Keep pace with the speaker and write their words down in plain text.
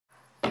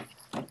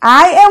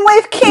I am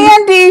with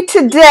Candy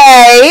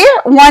today.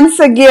 Once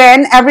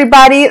again,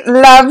 everybody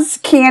loves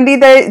Candy.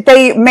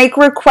 They make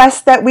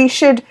requests that we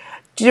should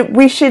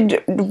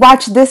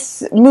watch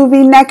this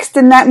movie next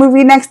and that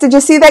movie next. Did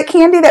you see that,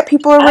 Candy? That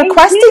people are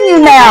requesting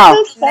you now.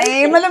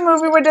 Name of the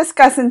movie we're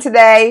discussing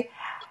today: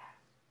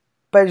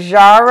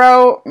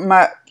 Bajirao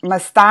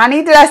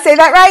Mastani. Did I say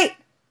that right?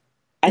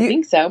 I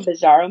think so.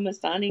 Bajirao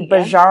Mastani.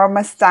 Bajirao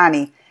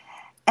Mastani.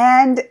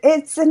 And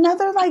it's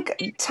another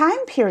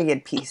time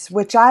period piece,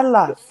 which I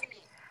love.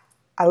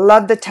 I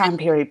love the time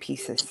period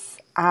pieces.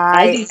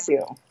 I do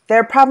too.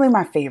 They're probably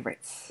my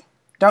favorites.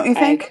 Don't you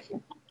think?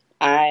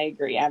 I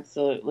agree.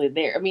 Absolutely.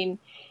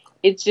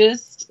 It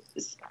just.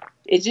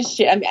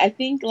 I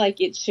think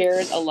it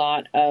shares a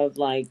lot of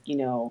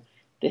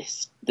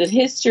the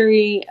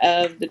history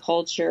of the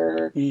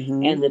culture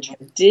and the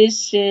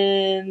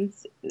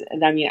traditions.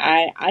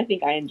 I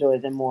think I enjoy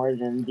them more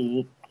than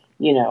the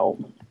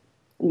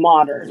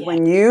modern.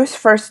 When you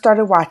first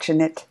started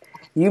watching it,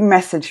 you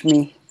messaged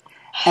me,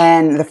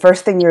 and the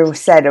first thing you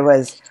said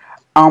was,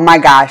 "Oh my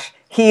gosh,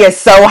 he is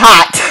so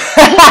hot."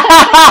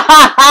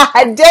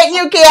 Didn't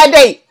you,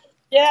 Candy?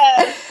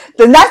 Yeah.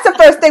 Then that's the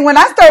first thing. When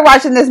I started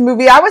watching this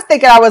movie, I was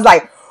thinking, I was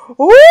like,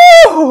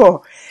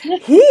 "Ooh,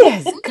 he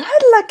is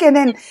good looking,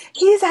 and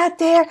he's out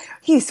there.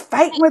 He's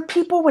fighting with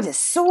people with his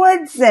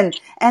swords and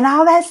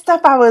all that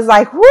stuff." I was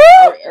like, "Woo!"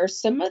 Are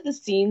some of the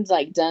scenes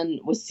done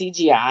with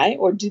CGI,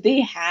 or do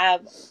they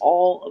have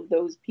all of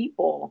those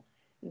people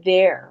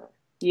there?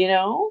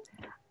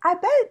 I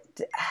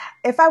bet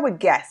if I would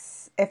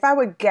guess,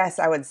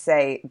 I would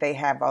say they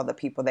have all the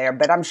people there.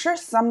 But I'm sure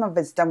some of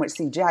it's done with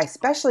CGI,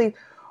 especially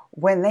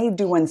when they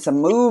doing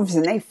some moves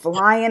and they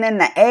flying in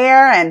the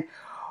air. And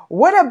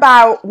what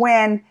about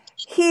when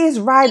he's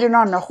riding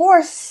on the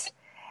horse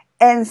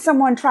and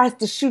someone tries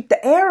to shoot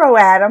the arrow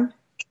at him?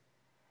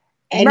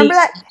 Remember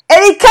that?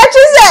 And he catches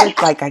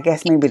it! I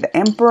guess maybe the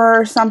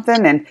emperor or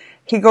something. And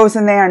he goes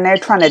in there and they're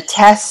trying to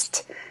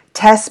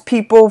test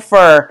people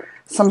for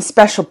some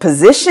special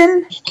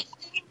position.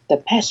 The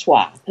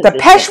Peshwa position. The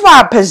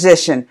Peshwa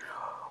position.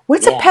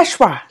 What's a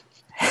Peshwa?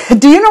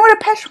 Do you know what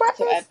a Peshwa is?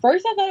 So at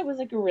first I thought it was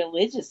a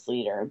religious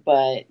leader.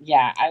 But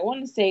yeah, I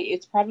want to say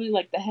it's probably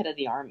the head of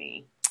the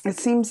army. It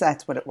seems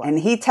that's what it was. And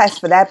he tested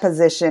for that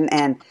position,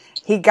 and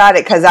he got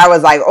it because I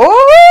was like,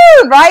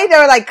 "Oh, right?" They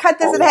were cut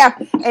this in half.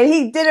 And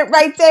he did it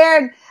right there.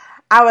 And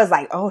I was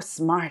like, "Oh,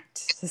 smart.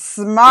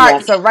 Yeah.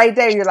 So right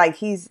there, you're like,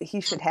 he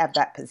should have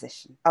that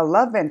position." A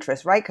love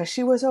interest, right? Because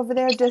she was over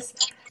there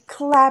just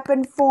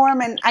clapping for him.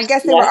 And I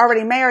guess they were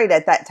already married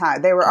at that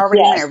time. They were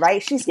already married,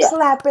 right? She's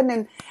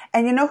clapping.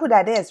 And you know who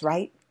that is,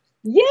 right?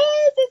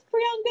 Yes, it's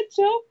Priyanka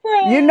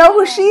Chopra. You know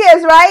who she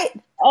is, right?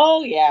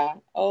 Oh, yeah.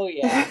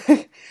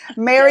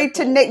 Married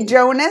to Nick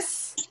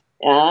Jonas.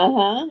 She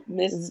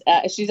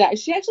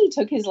actually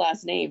took his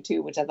last name,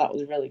 too, which I thought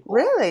was really cool.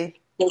 Really?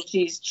 So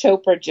she's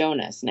Chopra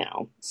Jonas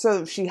now.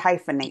 So she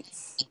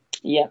hyphenates.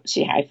 Yep,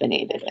 she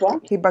hyphenated it.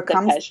 He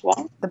becomes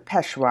the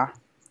Peshwa.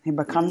 He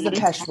becomes the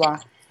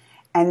Peshwa.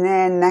 And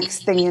then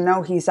next thing you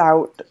know, he's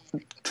out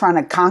trying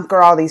to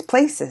conquer all these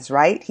places,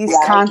 right? He's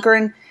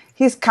conquering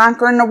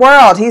the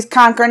world. He's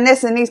conquering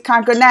this and he's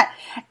conquering that.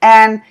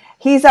 And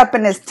he's up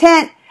in his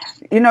tent,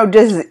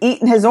 just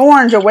eating his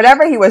orange or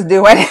whatever he was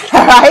doing,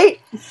 right?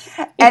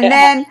 And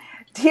then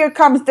here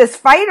comes this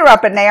fighter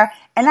up in there.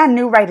 And I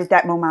knew right at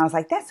that moment, I was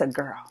like, that's a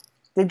girl.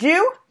 Did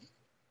you?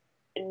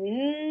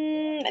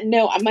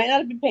 No, I might not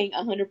have been paying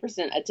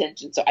 100%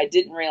 attention, so I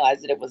didn't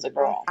realize that it was a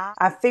girl.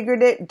 I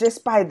figured it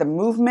just by the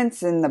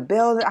movements in the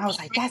building. I was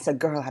like, that's a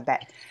girl, I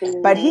bet.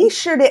 But he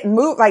sure didn't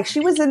move. She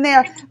was in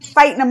there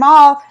fighting them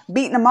all,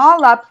 beating them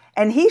all up,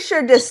 and he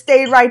sure just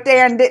stayed right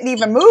there and didn't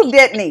even move,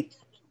 didn't he?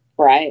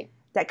 Right.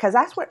 Because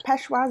that's what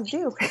Peshwas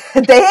do.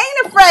 They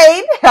ain't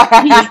afraid.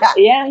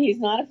 He's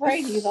not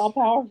afraid. He's all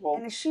powerful.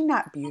 And is she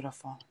not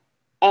beautiful?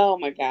 Oh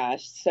my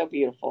gosh, so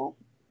beautiful.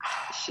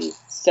 She's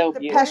so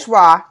beautiful.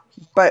 Peshwa,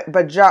 but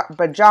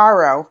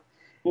Bajirao.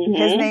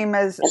 His name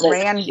is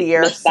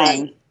Ranveer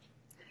Singh.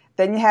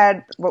 Then you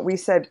had what we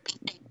said,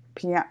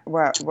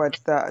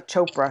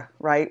 Chopra,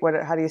 right?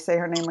 How do you say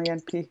her name again?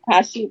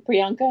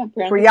 Priyanka.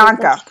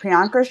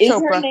 Priyanka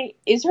Chopra.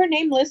 Is her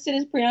name listed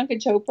as Priyanka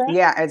Chopra?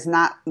 Yeah, it's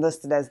not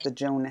listed as the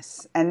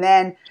Jonas. And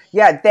then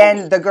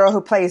the girl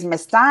who plays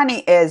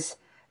Mastani is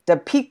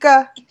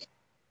Deepika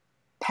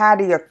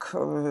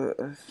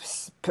Padikar.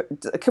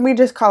 Can we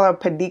just call her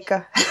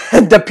Padika?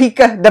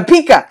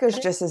 Deepika. She's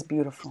just as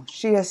beautiful.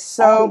 She is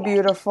so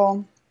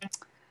beautiful.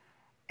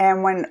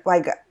 And when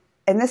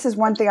and this is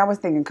one thing I was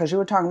thinking, because you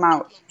were talking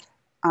about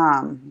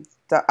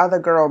the other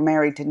girl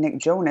married to Nick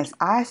Jonas.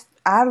 I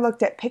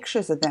looked at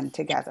pictures of them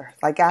together.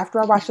 After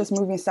I watched this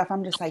movie and stuff,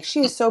 I'm just like, she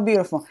is so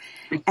beautiful.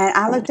 And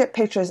I looked at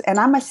pictures, and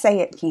I'm going to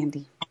say it,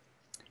 Candy.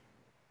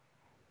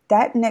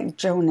 That Nick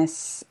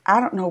Jonas, I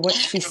don't know what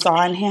she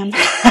saw in him.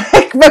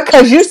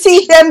 Because you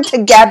see them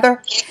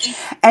together,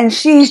 and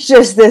she's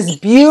just this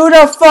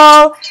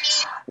beautiful,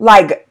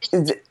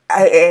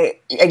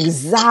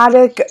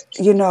 exotic,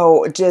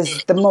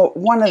 just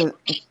one of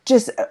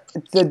just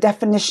the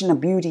definition of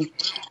beauty.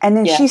 And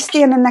then she's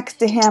standing next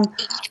to him,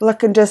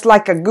 looking just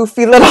like a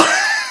goofy little.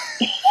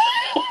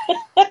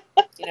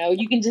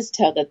 You can just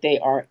tell that they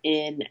are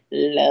in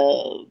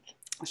love.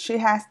 She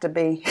has to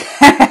be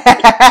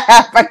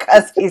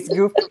because he's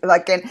goofy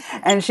looking,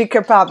 and she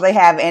could probably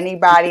have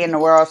anybody in the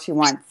world she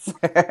wants.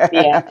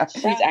 Yeah,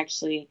 she's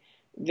actually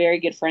very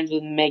good friends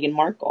with Meghan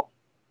Markle.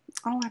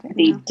 Oh, I didn't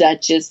know.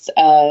 Duchess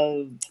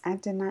of... I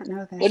did not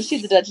know that. What is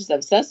she, the Duchess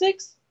of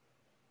Sussex?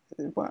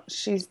 Well,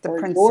 she's the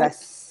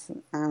princess.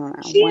 I don't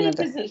know. She's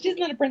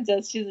not a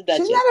princess. She's a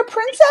duchess. She's not a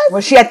princess?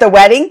 Was she at the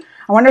wedding?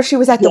 I wonder if she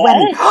was at the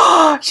wedding.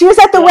 She was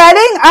at the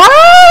wedding?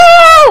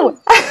 Oh!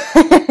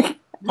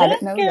 I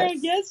didn't know Karen,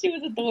 yes, she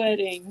was at the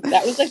wedding.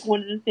 That was like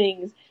one of the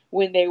things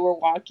when they were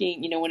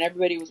walking, when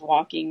everybody was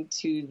walking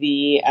to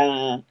the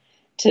I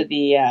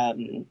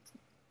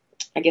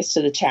guess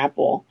to the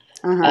chapel.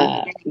 They're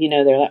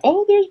like,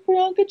 oh, there's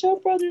Priyanka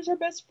Chopra, there's her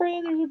best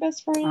friend,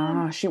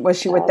 Oh, she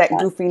with that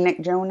goofy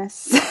Nick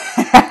Jonas?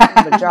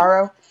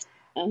 Bajirao?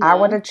 I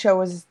would have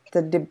chose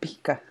the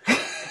Deepika.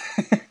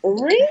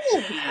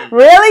 Really?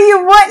 Really?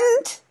 You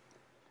wouldn't?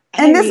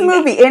 In this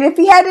movie. And if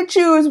he had to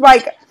choose,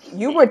 like,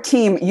 you were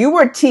team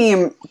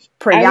Priyanka.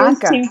 I was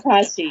team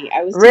Kashi.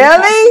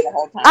 Really? The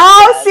whole time.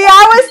 Oh, see,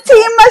 I was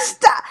team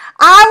Mastani.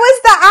 I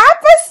was the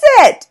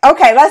opposite.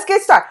 Okay, let's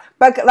get started.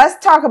 But let's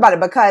talk about it,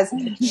 because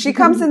she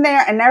comes in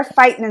there and they're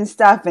fighting and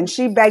stuff, and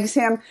she begs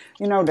him,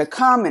 to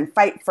come and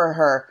fight for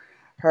her.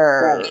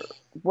 Right.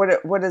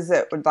 What is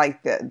it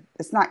like?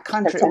 It's not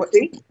country.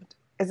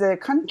 Is it a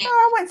country? No,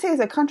 I wouldn't say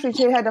it's a country.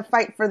 She had to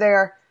fight for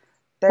their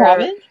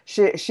province.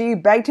 She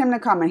begged him to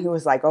come, and he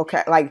was like,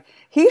 okay. Like,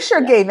 he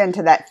sure gave in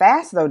to that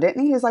fast, though,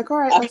 didn't he? He was like, all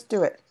right, let's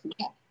do it.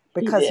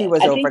 Because he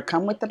was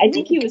overcome with the beauty. I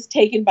think he was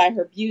taken by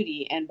her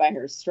beauty and by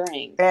her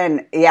strength.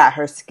 And,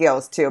 her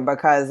skills, too.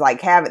 Because,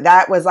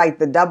 that was, like,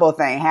 the double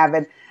thing.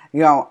 Having,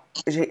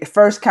 she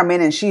first come in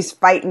and she's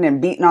fighting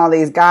and beating all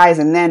these guys.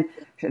 And then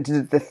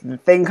the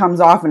thing comes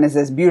off and it's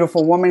this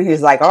beautiful woman.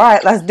 He's like, all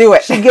right, let's do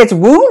it. She gets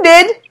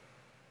wounded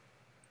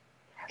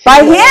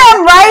by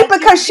him, right?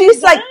 Because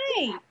she's like...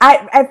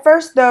 at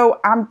first, though,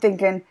 I'm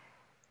thinking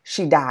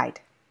she died.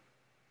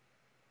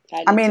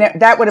 I mean,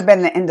 that would have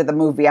been the end of the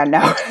movie. I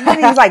know.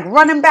 He's like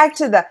running back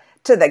to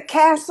the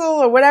castle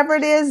or whatever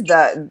it is,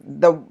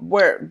 the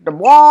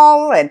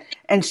wall,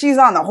 and she's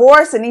on the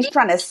horse, and he's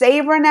trying to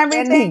save her and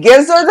everything. And he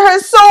gives her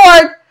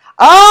sword.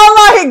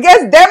 Oh no!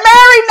 They're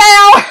married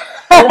now.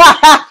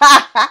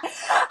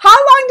 How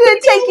long did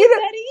it take you to?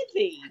 That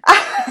easy.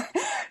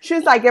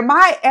 She's like, am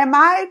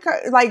I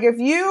like, if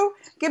you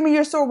give me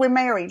your sword, we're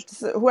married.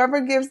 So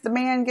whoever gives the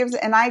man gives it,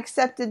 and I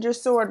accepted your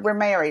sword, we're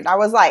married. I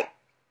was like,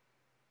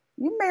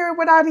 you married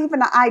without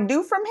even an I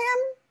do from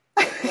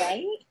him?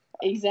 Right?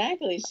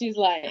 Exactly. She's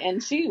like,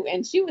 and she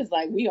was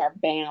like, we are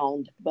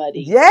bound,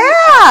 buddy.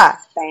 Yeah.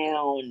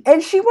 Bound.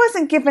 And she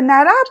wasn't giving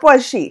that up,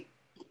 was she?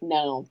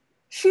 No.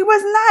 She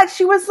was not.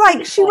 She was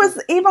like,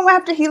 even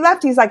after he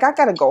left, he's like, I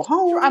gotta go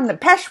home. I'm the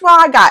Peshwa.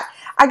 I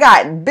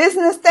got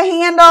business to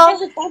handle. I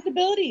got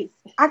responsibilities.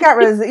 I got,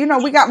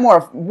 we got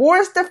more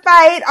wars to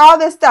fight, all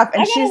this stuff.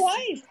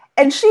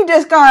 And she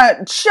just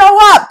gonna show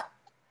up.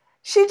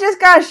 She just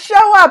gotta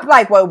show up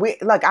like, well,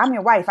 look, I'm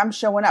your wife. I'm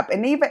showing up.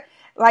 And even,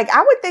 like,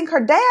 I would think her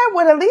dad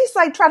would at least,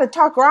 like, try to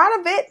talk her out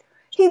of it.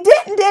 He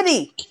didn't, did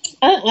he?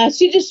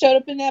 She just showed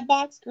up in that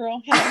box,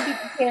 girl. Having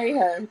people carry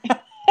her.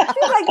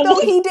 She's like, no,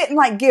 he didn't,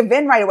 like, give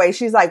in right away.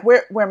 She's like,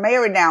 we're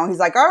married now. He's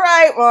like, all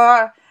right,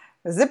 well,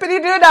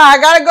 zippity-doo-dah, I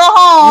gotta go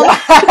home.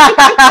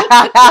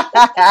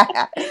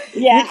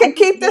 You can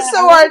keep the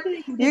sword.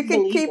 You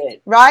can keep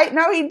it. Right?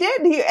 No, he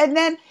did. And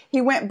then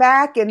he went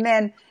back, and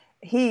then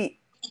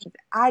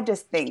I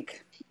just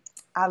think,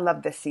 I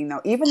love this scene,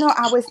 though. Even though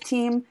I was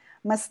team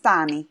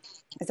Mastani.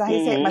 Is that how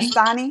you say it?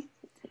 Mastani?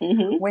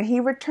 Mm-hmm. When he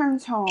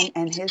returns home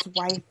and his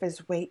wife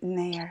is waiting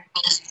there,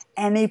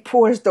 and he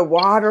pours the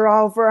water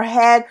over her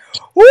head.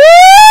 Woo!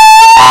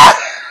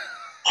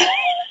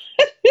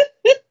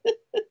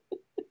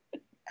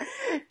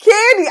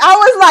 Candy, I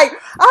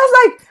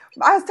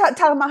was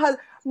telling my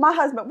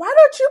husband, why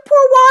don't you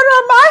pour water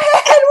on my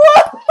head?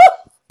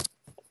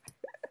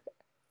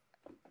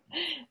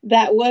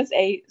 That was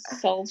a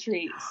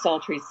sultry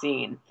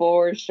scene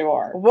for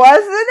sure.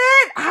 Wasn't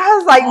it? I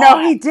was like, no,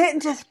 he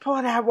didn't just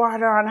pour that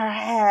water on her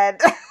head.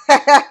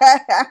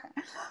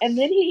 And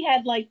then he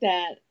had like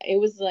that. It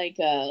was like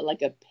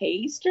a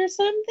paste or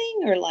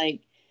something, or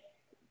like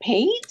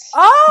paint.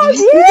 Oh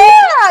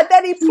yeah,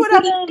 that he put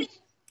up.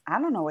 I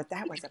don't know what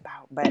that was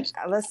about, but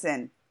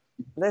listen,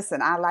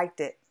 I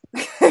liked it.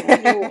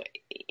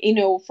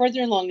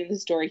 Further along in the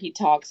story, he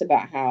talks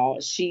about how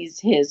she's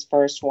his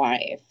first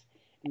wife.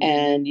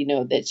 And,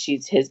 that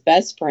she's his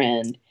best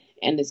friend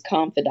and his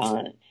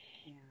confidant.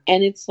 Yeah.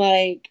 And it's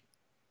like,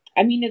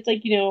 I get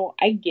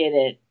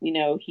it.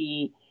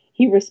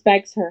 He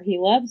respects her. He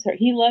loves her.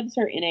 He loves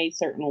her in a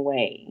certain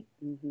way.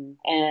 Mm-hmm.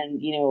 And,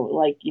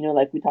 like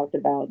we talked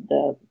about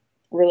the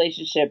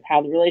relationship,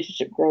 how the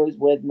relationship grows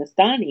with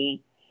Mastani.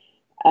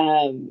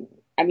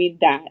 I I mean,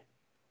 that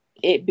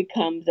it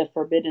becomes a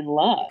forbidden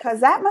love. Because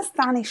that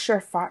Mastani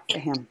sure fought for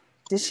him.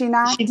 Did she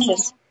not? She did.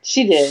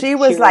 She did. She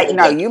was like, really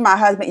no, did. you my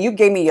husband. You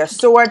gave me your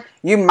sword.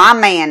 You my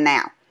man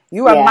now.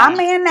 You are my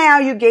man now.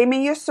 You gave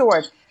me your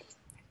sword.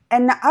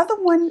 And the other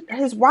one,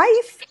 his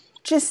wife,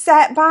 just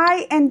sat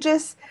by and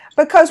just,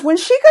 because when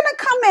she gonna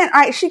come in,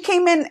 all right, she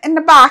came in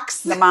the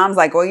box. The mom's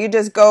like, well, you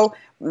just go,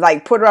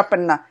 like, put her up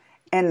in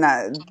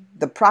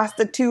the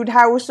prostitute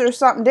house or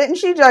something, didn't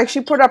she? Like,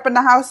 she put her up in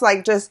the house,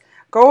 like, just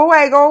go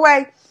away, go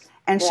away.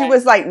 And she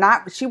was like,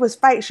 she was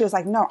fighting. She was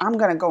like, no, I'm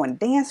gonna go and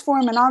dance for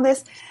him and all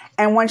this.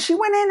 And when she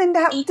went in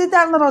and did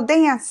that little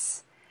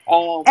dance,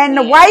 and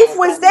the wife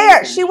was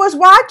there. She was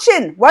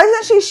watching,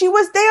 wasn't she? She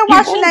was there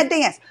watching that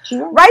dance.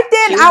 Right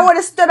then, I would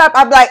have stood up.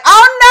 I'd be like,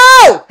 oh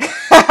no!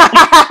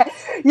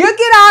 You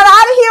get on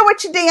out of here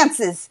with your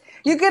dances.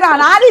 You get on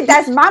out of here.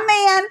 That's my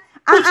man.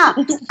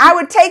 I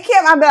would take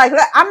him. I'd be like,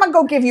 look, I'm gonna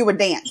go give you a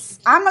dance.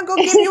 I'm gonna go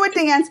give you a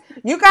dance.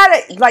 You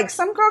gotta, like,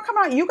 some girl come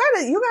out. You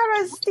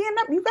gotta stand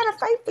up. You gotta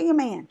fight for your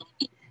man.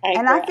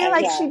 I feel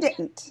like she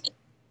didn't.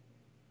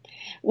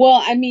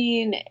 Well, I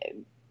mean,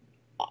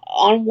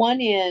 on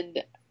one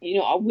end, you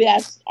know,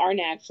 that's our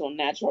natural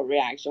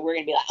reaction. We're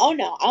going to be like, oh,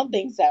 no, I don't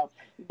think so.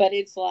 But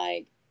it's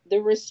like the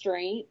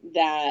restraint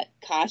that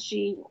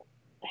Kashi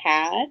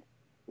had,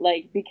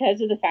 like,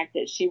 because of the fact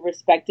that she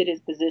respected his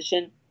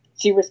position,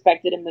 she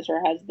respected him as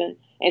her husband,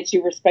 and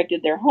she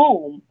respected their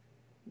home.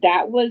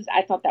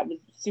 I thought that was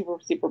super,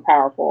 super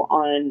powerful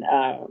on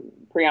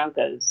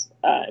Priyanka's,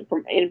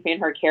 in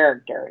her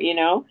character, you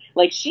know?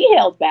 Like, she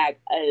held back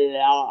a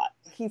lot.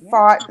 He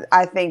fought,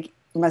 I think,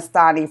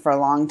 Mastani for a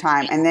long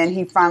time, and then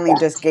he finally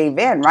just gave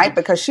in, right?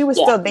 Because she was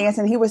still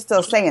dancing. He was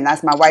still saying,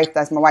 that's my wife,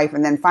 that's my wife.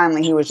 And then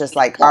finally he was just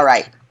like, all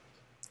right,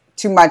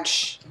 too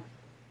much.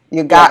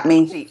 You got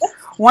me.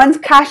 Once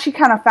Kashi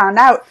kind of found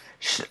out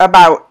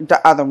about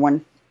the other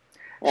one,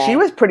 she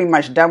was pretty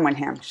much done with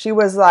him. She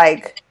was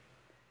like,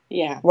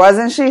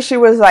 wasn't she? She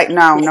was like,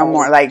 no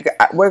more. Like,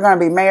 we're going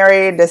to be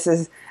married. This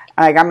is,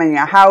 like, I'm in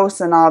your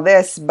house and all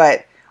this,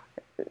 but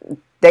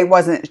they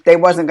wasn't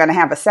going to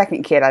have a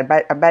second kid. I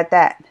bet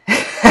that.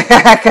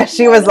 Because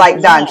she was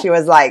like done. She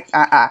was like,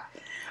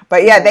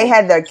 But yeah, they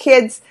had their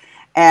kids,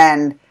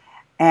 and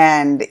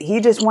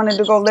he just wanted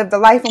to go live the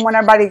life and want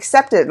everybody to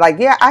accept it. Like,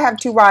 yeah, I have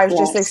 2 wives,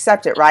 just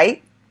accept it,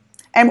 right?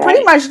 And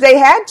pretty much they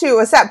had to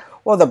accept.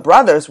 Well, the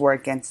brothers were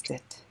against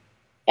it.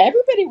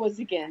 Everybody was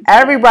against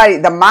everybody.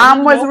 The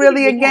mom was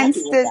really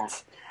against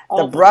it.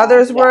 The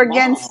brothers were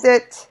against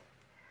it.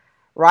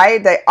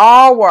 Right? They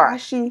all were.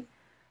 She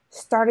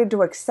started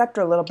to accept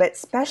her a little bit,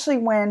 especially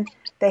when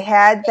they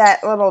had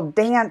that little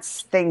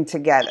dance thing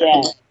together.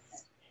 Yes.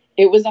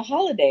 It was a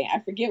holiday. I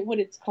forget what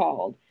it's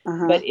called.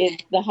 But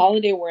it's the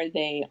holiday where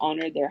they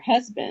honor their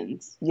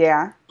husbands.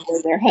 Yeah.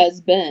 Or their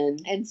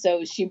husband. And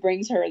so she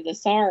brings her the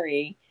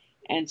sari.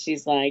 And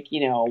she's like,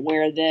 you know,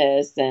 wear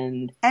this.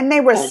 And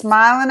they were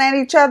smiling at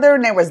each other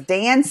and they was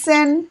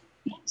dancing.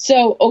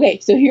 So, okay.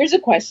 So here's a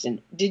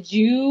question. Did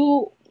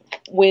you,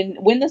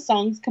 when the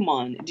songs come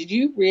on, did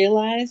you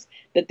realize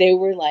that they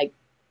were like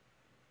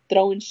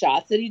throwing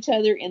shots at each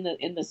other in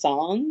the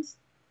songs?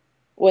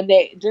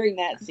 During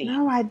that scene?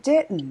 No, I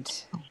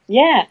didn't.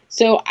 Yeah.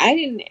 So I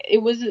didn't, it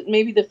was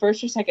maybe the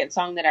first or second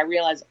song that I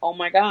realized, oh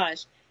my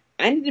gosh,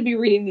 I need to be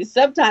reading these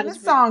subtitles.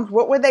 The songs,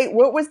 what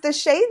was the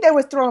shade they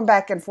were throwing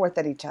back and forth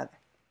at each other?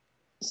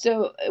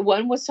 So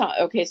one was,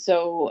 okay,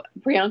 so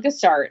Priyanka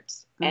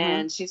starts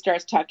and she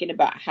starts talking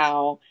about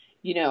how,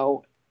 you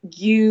know,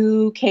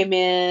 you came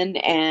in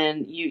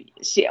and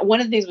one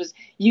of the things was,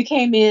 you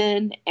came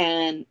in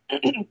and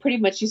pretty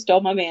much you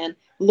stole my man,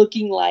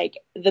 looking like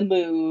the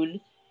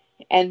moon.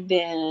 And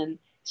then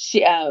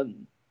she,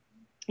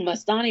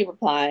 Mastani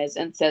replies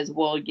and says,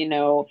 well, you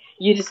know,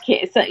 you just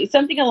can't,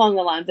 something along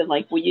the lines of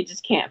like, well, you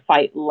just can't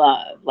fight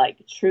love, like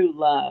true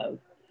love.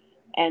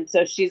 And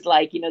so she's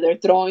like, you know, they're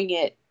throwing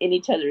it in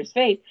each other's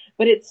face.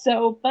 But it's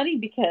so funny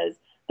because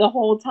the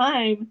whole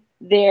time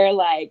they're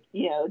like,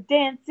 you know,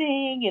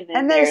 dancing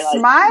and they're like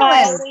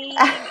smiling.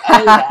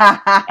 Oh,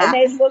 yeah. And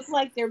they look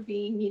like they're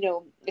being, you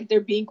know,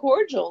 they're being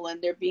cordial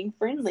and they're being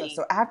friendly.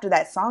 So after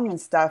that song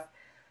and stuff,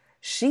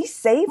 she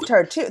saved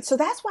her too. So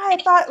that's why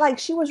I thought like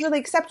she was really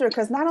accepted,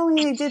 because not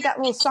only they did that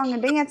little song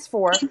and dance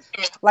for her,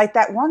 like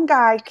that one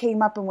guy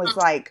came up and was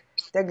like,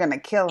 they're going to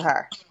kill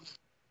her.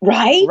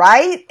 Right?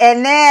 Right?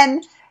 And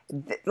then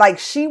like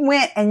she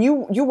went and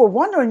you were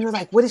wondering, you're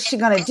like, what is she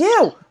going to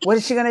do? What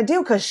is she going to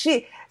do? Because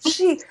she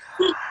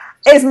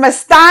is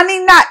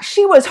Mastani not,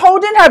 she was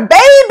holding her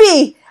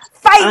baby,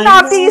 fighting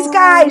off these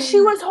guys.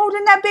 She was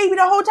holding that baby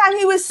the whole time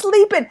he was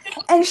sleeping.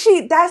 And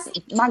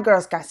my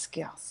girl's got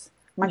skills.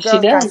 My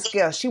girl's got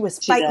skills. She was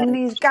fighting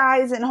these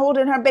guys and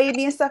holding her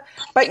baby and stuff.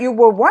 But you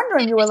were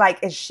wondering, you were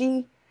like, is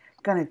she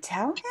going to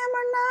tell him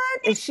or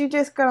not? Is she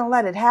just going to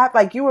let it happen?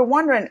 Like you were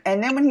wondering.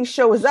 And then when he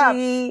shows up,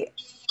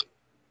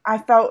 I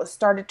felt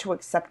started to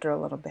accept her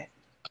a little bit.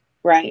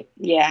 Right.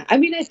 Yeah. I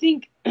mean, I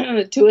think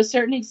to a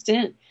certain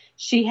extent,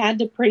 she had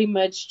to pretty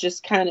much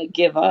just kind of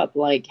give up.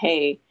 Like,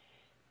 hey,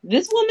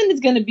 this woman is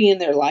going to be in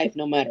their life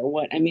no matter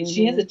what. I mean,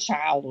 she has Mm-hmm. a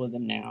child with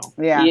him now.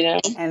 Yeah. You know?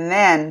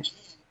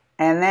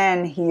 And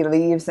then he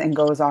leaves and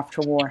goes off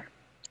to war.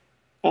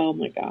 Oh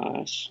my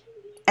gosh.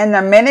 And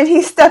the minute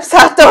he steps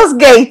out those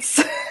gates,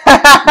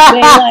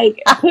 They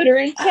like put her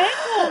in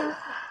tackle.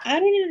 I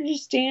don't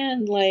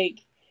understand. Like,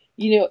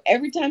 you know,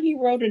 every time he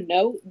wrote a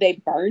note, they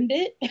burned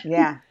it.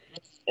 yeah.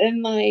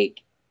 And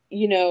like,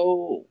 you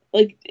know,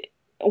 like,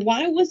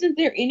 why wasn't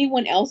there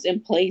anyone else in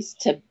place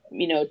to,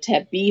 you know,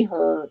 to be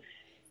her,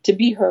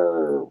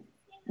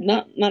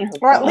 not her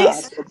Or at boss,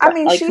 least, I but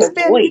mean, like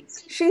her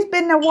voice. she's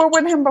been to war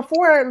with him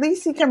before. At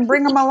least he can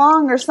bring him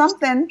along or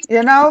something,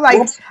 you know? Like,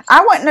 Well,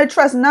 I wouldn't have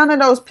trust none of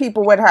those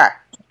people with her.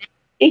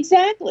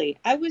 exactly.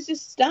 I was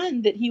just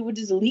stunned that he would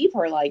just leave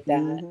her like that.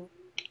 Mm-hmm.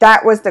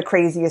 That was the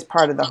craziest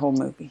part of the whole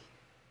movie.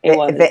 It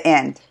was. The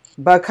end.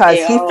 Because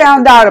he Oh,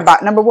 found out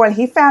about, number one,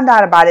 he found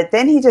out about it.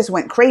 Then he just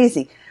went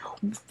crazy.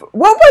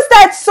 What was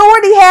that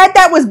sword he had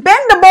that was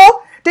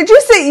bendable? Did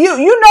you see? You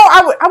know,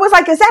 I was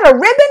like, is that a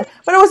ribbon?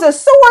 But it was a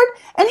sword.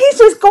 And he's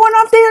just going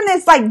off there and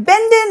it's like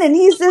bending and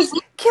he's just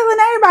killing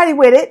everybody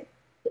with it.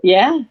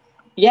 yeah.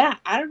 Yeah.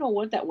 I don't know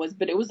what that was,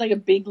 but it was like a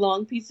big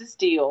long piece of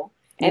steel.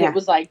 And it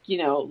was like, you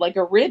know, like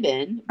a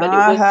ribbon, but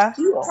it was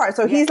steel.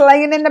 So he's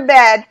laying in the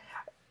bed,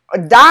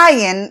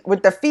 dying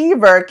with the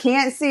fever,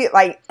 can't see it,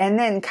 like, and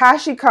then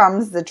Kashi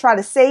comes to try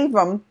to save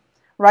him,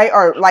 right,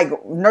 or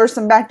like nurse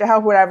him back to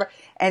health, whatever,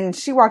 and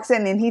she walks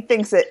in and he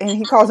thinks it, and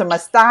he calls her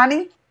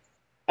Mastani.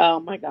 Oh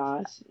my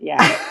gosh,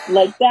 yeah,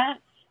 like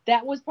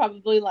that was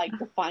probably like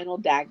the final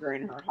dagger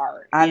in her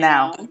heart. I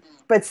know.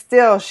 But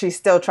still, she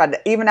still tried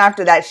to, even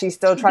after that, she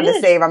still tried to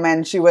save him,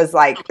 and she was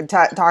like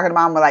talking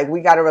about him, like,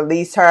 we got to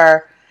release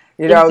her.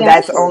 You know,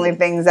 that's the only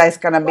things that's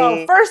going to be.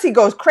 Well, first he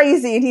goes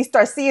crazy and he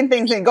starts seeing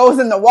things and goes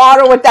in the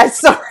water with that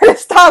sword and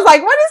stuff.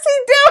 Like, what is he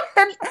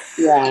doing?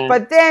 Yeah.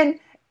 But then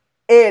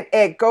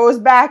it goes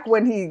back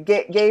when he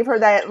gave her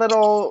that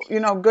little, you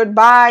know,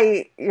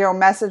 goodbye, you know,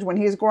 message when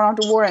he was going off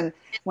to war, and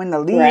when the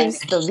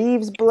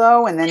leaves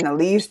blow, and then the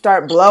leaves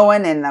start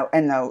blowing and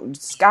the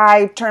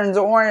sky turns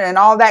orange and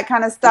all that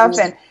kind of stuff.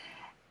 Mm-hmm.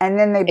 And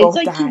then they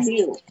both die. He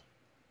knew.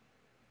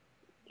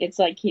 It's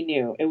like he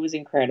knew. It was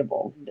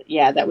incredible.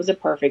 Yeah, that was a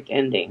perfect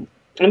ending.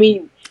 I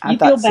mean, you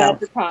feel bad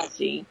for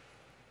Kashi.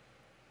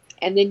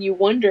 And then you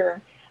wonder,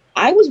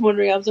 I was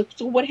like,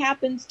 so what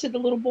happens to the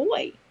little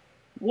boy?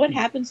 What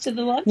happens to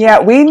the love child? Yeah,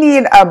 we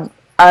need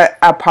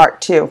a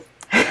part 2.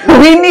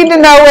 We need to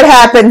know what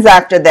happens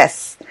after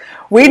this.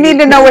 We need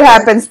to know what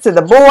happens to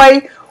the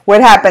boy,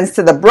 what happens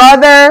to the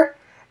brother,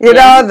 you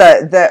know,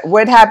 the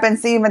what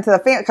happens even to the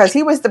family, because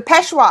he was the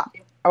Peshwa.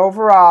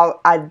 Overall,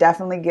 I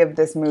definitely give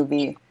this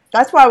movie.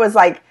 That's why I was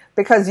like,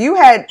 because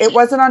it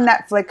wasn't on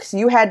Netflix.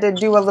 You had to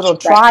do a little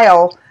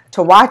trial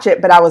to watch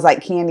it, but I was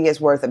like, Candy, is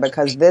worth it,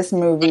 because this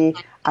movie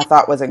I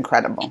thought was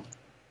incredible.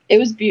 It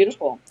was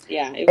beautiful.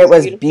 Yeah, it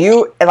was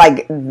beautiful.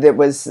 Like, it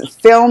was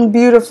filmed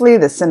beautifully,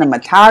 the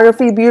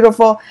cinematography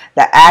beautiful,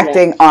 the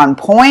acting on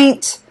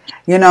point.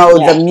 You know,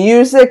 the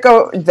music,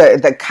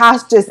 the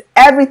cost, just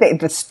everything,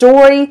 the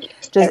story,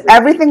 just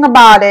everything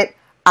about it.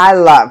 I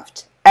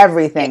loved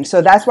everything.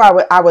 So that's why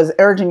I was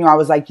urging you. I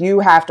was like, you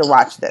have to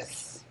watch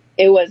this.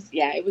 It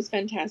was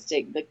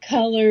fantastic. The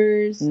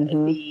colors,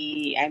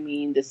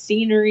 the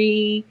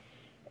scenery,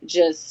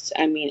 just,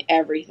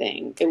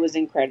 everything. It was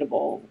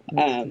incredible.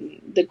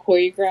 The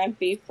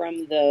choreography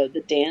from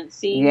the dance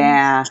scene.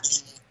 Yeah.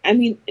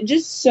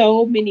 Just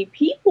so many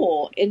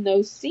people in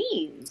those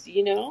scenes,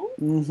 you know?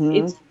 Mm-hmm.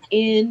 It's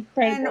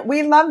incredible. And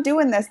we love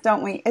doing this,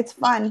 don't we? It's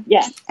fun.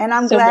 Yeah. And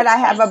I'm glad I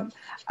have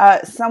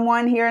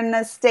someone here in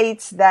the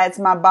States that's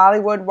my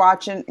Bollywood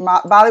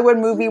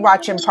movie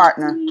watching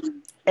partner.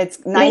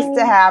 It's nice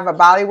to have a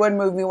Bollywood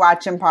movie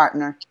watching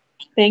partner.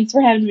 Thanks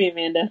for having me,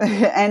 Amanda.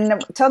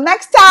 And till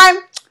next time,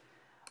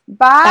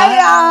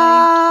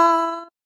 bye.